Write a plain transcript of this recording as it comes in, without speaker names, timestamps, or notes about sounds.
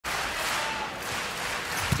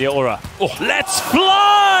Miyaura. Oh, let's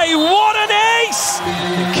fly! What an ace!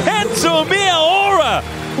 Kento Miyaura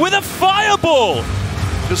with a fireball!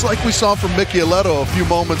 Just like we saw from Miyaura a few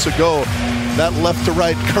moments ago, that left to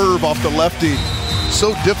right curve off the lefty,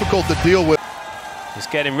 so difficult to deal with. He's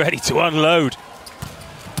getting ready to unload.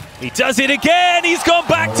 He does it again! He's gone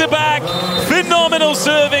back to back! Phenomenal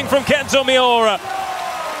serving from Kento Miyaura.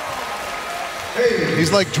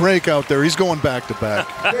 He's like Drake out there. He's going back to back.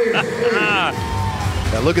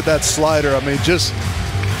 Yeah, look at that slider. I mean, just...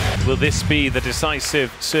 Will this be the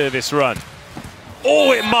decisive service run?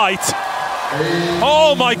 Oh, it might!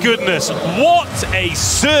 Oh my goodness, what a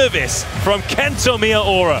service from Kento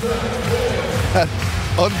Miyaura.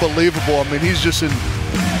 Unbelievable. I mean, he's just in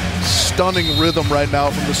stunning rhythm right now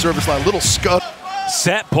from the service line. Little scud.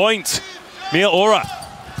 Set point, Miyaura.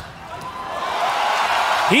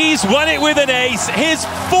 He's won it with an ace, his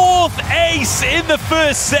fourth ace in the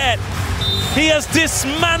first set. He has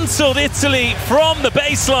dismantled Italy from the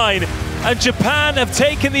baseline, and Japan have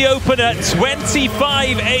taken the opener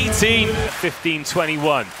 25-18,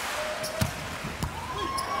 15-21.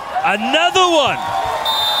 Another one!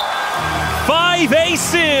 5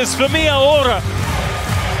 aces for Miyaura.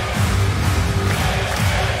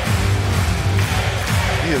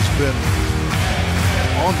 He has been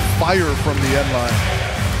on fire from the end line.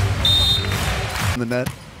 In the net.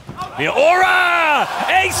 Miyaura!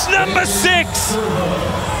 Ace number 6!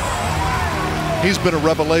 He's been a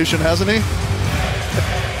revelation, hasn't he?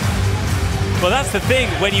 Well, that's the thing.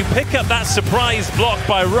 When you pick up that surprise block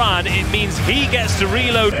by Ran, it means he gets to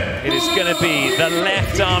reload. It is going to be the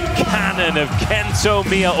left-arm cannon of Kento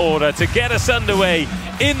Miyaura to get us underway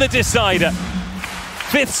in the decider.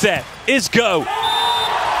 5th set is go.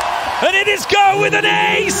 And it is go with an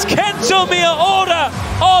ace! Kento Miyaura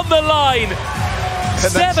on the line.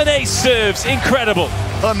 7 ace serves, incredible.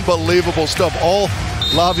 Unbelievable stuff. All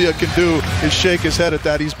Lavia can do is shake his head at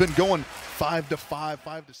that. He's been going 5-5,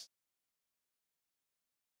 5-6.